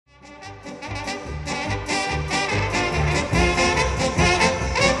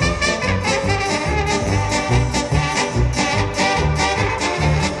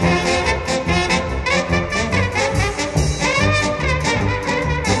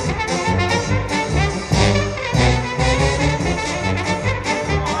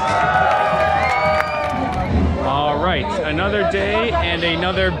another day and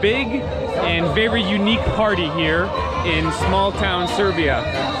another big and very unique party here in small town Serbia.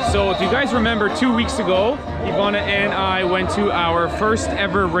 So if you guys remember 2 weeks ago, Ivana and I went to our first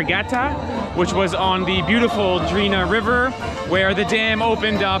ever regatta, which was on the beautiful Drina River, where the dam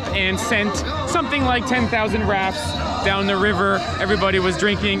opened up and sent something like 10,000 rafts down the river. Everybody was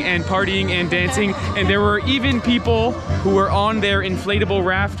drinking and partying and dancing, and there were even people who were on their inflatable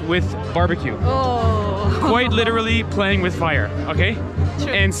raft with barbecue. Oh. Quite literally playing with fire, okay? True.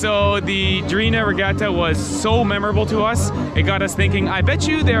 And so the Drina Regatta was so memorable to us, it got us thinking, I bet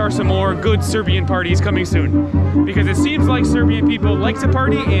you there are some more good Serbian parties coming soon. Because it seems like Serbian people like to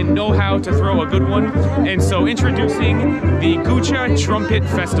party and know how to throw a good one. And so introducing the Guca Trumpet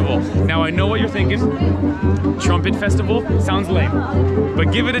Festival. Now I know what you're thinking. Trumpet Festival sounds lame.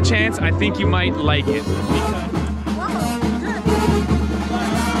 But give it a chance, I think you might like it.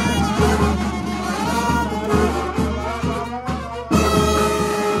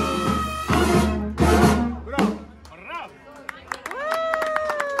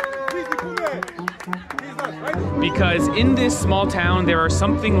 Because in this small town there are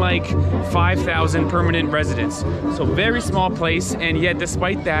something like 5,000 permanent residents. So very small place, and yet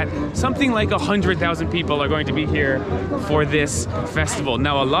despite that, something like 100,000 people are going to be here for this festival.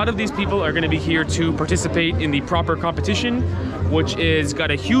 Now a lot of these people are going to be here to participate in the proper competition, which is got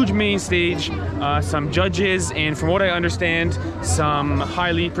a huge main stage, some judges, and from what I understand, some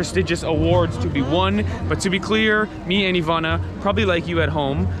highly prestigious awards to be won. But to be clear, me and Ivana, probably like you at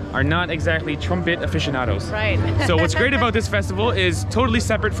home, are not exactly trumpet aficionados. Right. So what's great about this festival is totally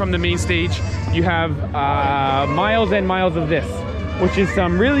separate from the main stage. You have miles and miles of this, which is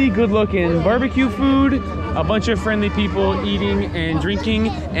some really good looking barbecue food, a bunch of friendly people eating and drinking.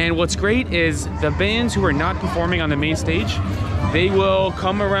 And what's great is the bands who are not performing on the main stage, they will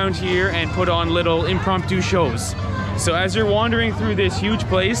come around here and put on little impromptu shows. So as you're wandering through this huge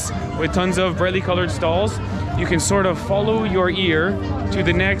place with tons of brightly colored stalls, you can sort of follow your ear to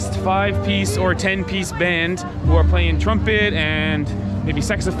the next 5-piece or 10-piece band who are playing trumpet and maybe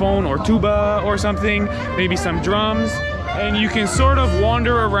saxophone or tuba or something, maybe some drums, and you can sort of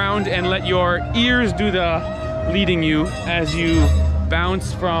wander around and let your ears do the leading you as you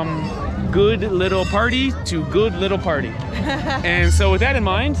bounce from good little party to good little party. And so with that in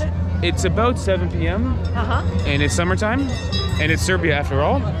mind, it's about 7 p.m. And it's summertime, and it's Serbia after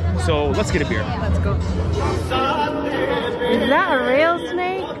all, so let's get a beer. Let's go. Is that a real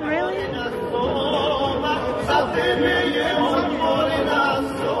snake? Really?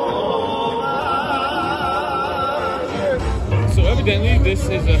 So evidently this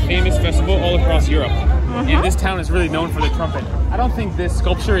is a famous festival all across Europe. And this town is really known for the trumpet. I don't think this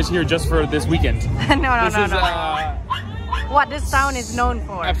sculpture is here just for this weekend. No. What this town is known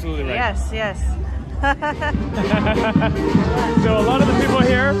for. Absolutely right. Yes. So a lot of the people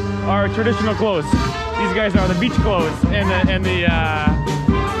here are traditional clothes. These guys are the beach clothes and the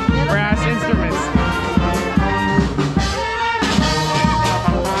brass instruments.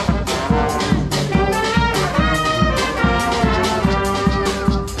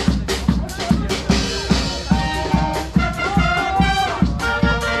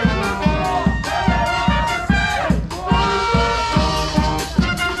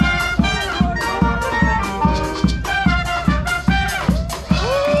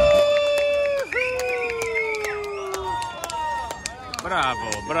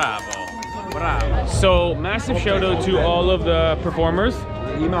 Bravo. So massive shout out to all of the performers.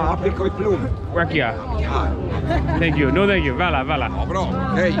 Rakija. Thank you. No thank you. Vala.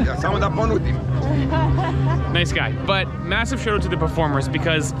 Nice guy. But massive shout out to the performers,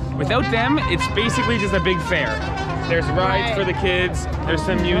 because without them, it's basically just a big fair. There's rides for the kids, there's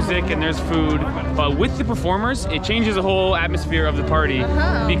some music, and there's food. But with the performers, it changes the whole atmosphere of the party,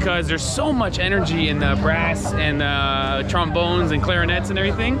 because there's so much energy in the brass and the trombones and clarinets and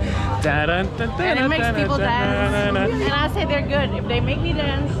everything. And it makes people dance. And I say they're good. If they make me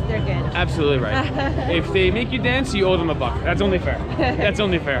dance, they're good. Absolutely right. If they make you dance, you owe them a buck. That's only fair. That's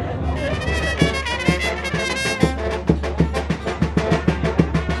only fair.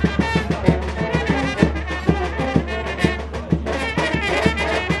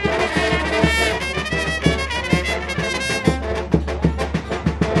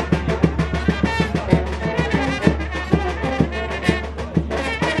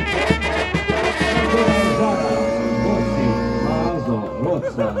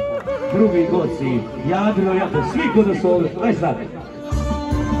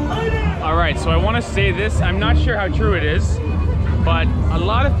 Alright, so I want to say this, I'm not sure how true it is, but a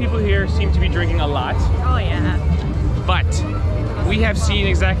lot of people here seem to be drinking a lot. Oh yeah. But we have seen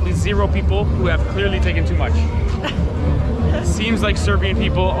exactly 0 people who have clearly taken too much. seems like Serbian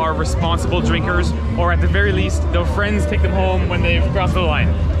people are responsible drinkers, or at the very least, their friends take them home when they've crossed the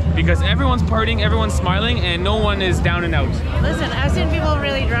line. Because everyone's partying, everyone's smiling, and no one is down and out. Listen, I've seen people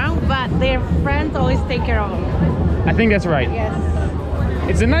really drunk, but their friends always take care of them. I think that's right. Yes.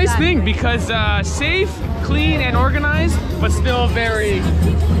 It's a nice thing because safe, clean, and organized, but still very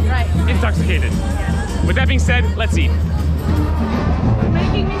intoxicated. Yes. With that being said, let's eat. You're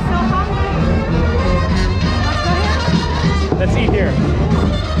making me so hungry. Let's go here. Let's eat here.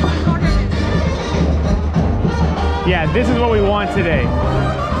 Yeah, this is what we want today.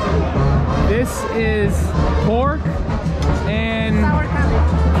 This is pork and Sour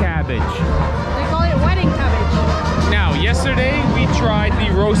cabbage. They call it wedding cabbage. Now, yesterday we tried the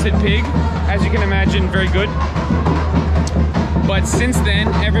roasted pig. As you can imagine, very good. But since then,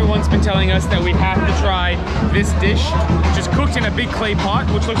 everyone's been telling us that we have to try this dish, which is cooked in a big clay pot,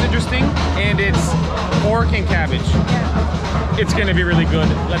 which looks interesting, and it's pork and cabbage. Yeah. It's gonna be really good.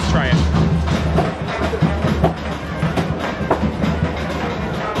 Let's try it.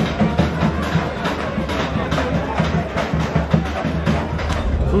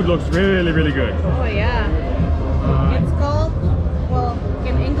 Food looks really, really good. Oh yeah. It's called, well,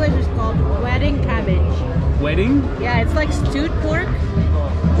 in English it's called wedding cabbage. Wedding? Yeah, it's like stewed pork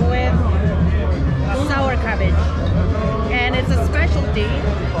with sour cabbage. And it's a specialty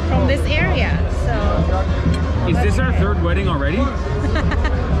from this area, so. Is this our third wedding already?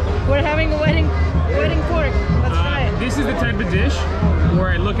 We're having a wedding pork. Let's try it. This is the type of dish where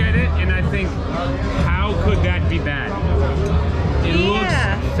I look at it and I think, how could that be bad? It looks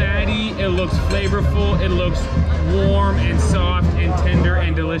fatty, it looks flavorful, it looks warm and soft and tender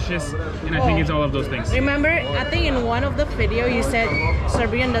and delicious, and I think it's all of those things. Remember, I think in one of the video you said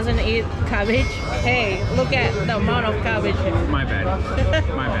Serbian doesn't eat cabbage. Hey, look at the amount of cabbage. My bad.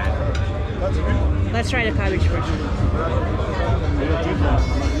 My bad. Let's try the cabbage first.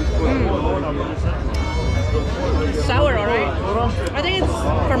 Sour, alright? I think it's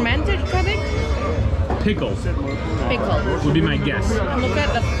fermented cabbage. Pickle. Pickle. Would be my guess. Look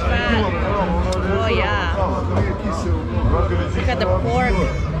at the fat. Oh yeah. Look at the pork.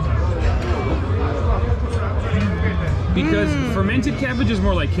 Because fermented cabbage is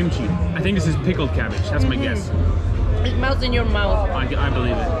more like kimchi. I think this is pickled cabbage. That's my guess. It melts in your mouth. I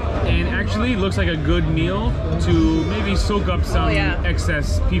believe it. And actually, it looks like a good meal to maybe soak up some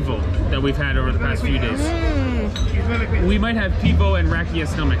excess pivo that we've had over the past few days. We might have pivo and rakija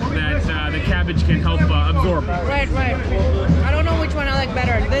stomach that the cabbage can help absorb. Right. I don't know which one I like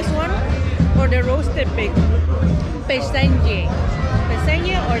better, this one or the roasted pig. Pesenje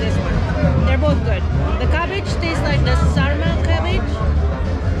or this one. They're both good. The cabbage tastes like the sarma cabbage.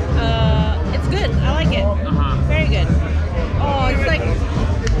 It's good. I like it. Very good. Oh, it's like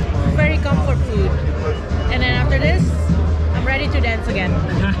very comfort food. And then after this, I'm ready to dance again.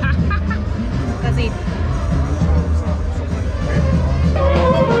 Let's eat.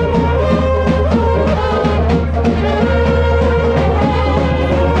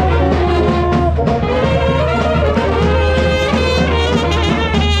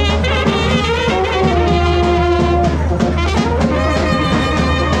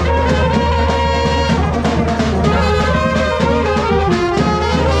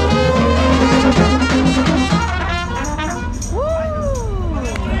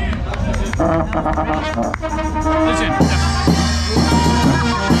 Listen.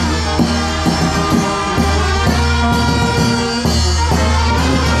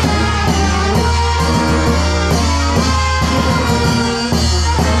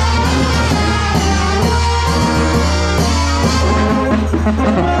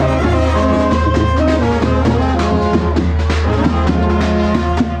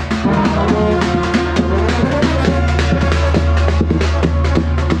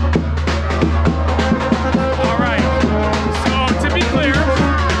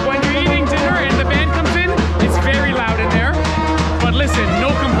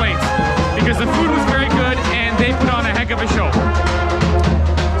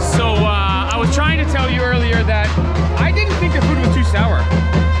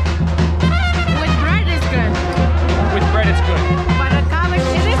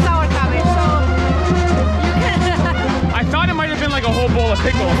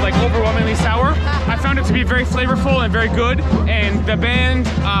 Pickles, like overwhelmingly sour. I found it to be very flavorful and very good, and the band,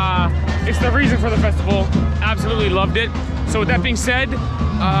 it's the reason for the festival. Absolutely loved it. So with that being said,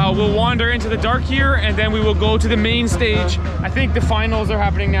 we'll wander into the dark here, and then we will go to the main stage. I think the finals are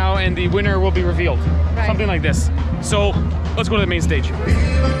happening now, and the winner will be revealed. Right. Something like this. So let's go to the main stage.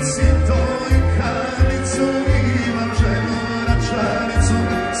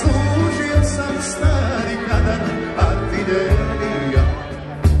 Služio sam stari kadar, a ti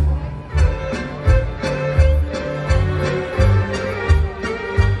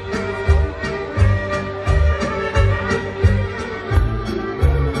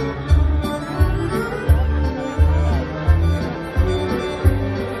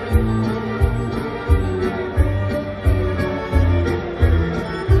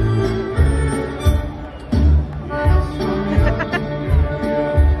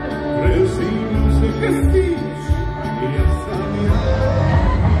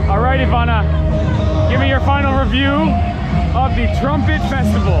of the Trumpet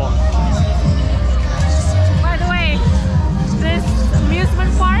Festival. By the way, this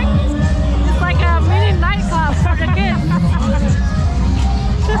amusement park is like a mini nightclub for the kids.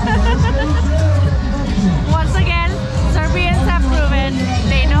 Once again, Serbians have proven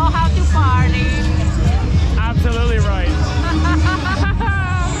they know how to party. Absolutely right.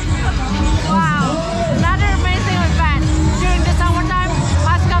 Wow, another amazing event. During the summertime,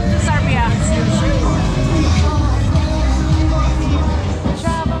 must come to Serbia.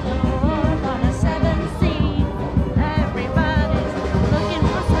 Travel the world on a 7 seat. Everybody's looking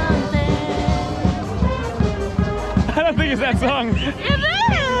for something. I don't think it's that song. It is!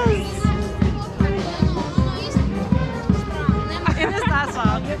 It is that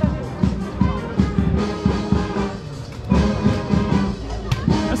song.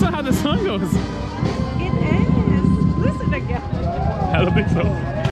 That's not how the song goes.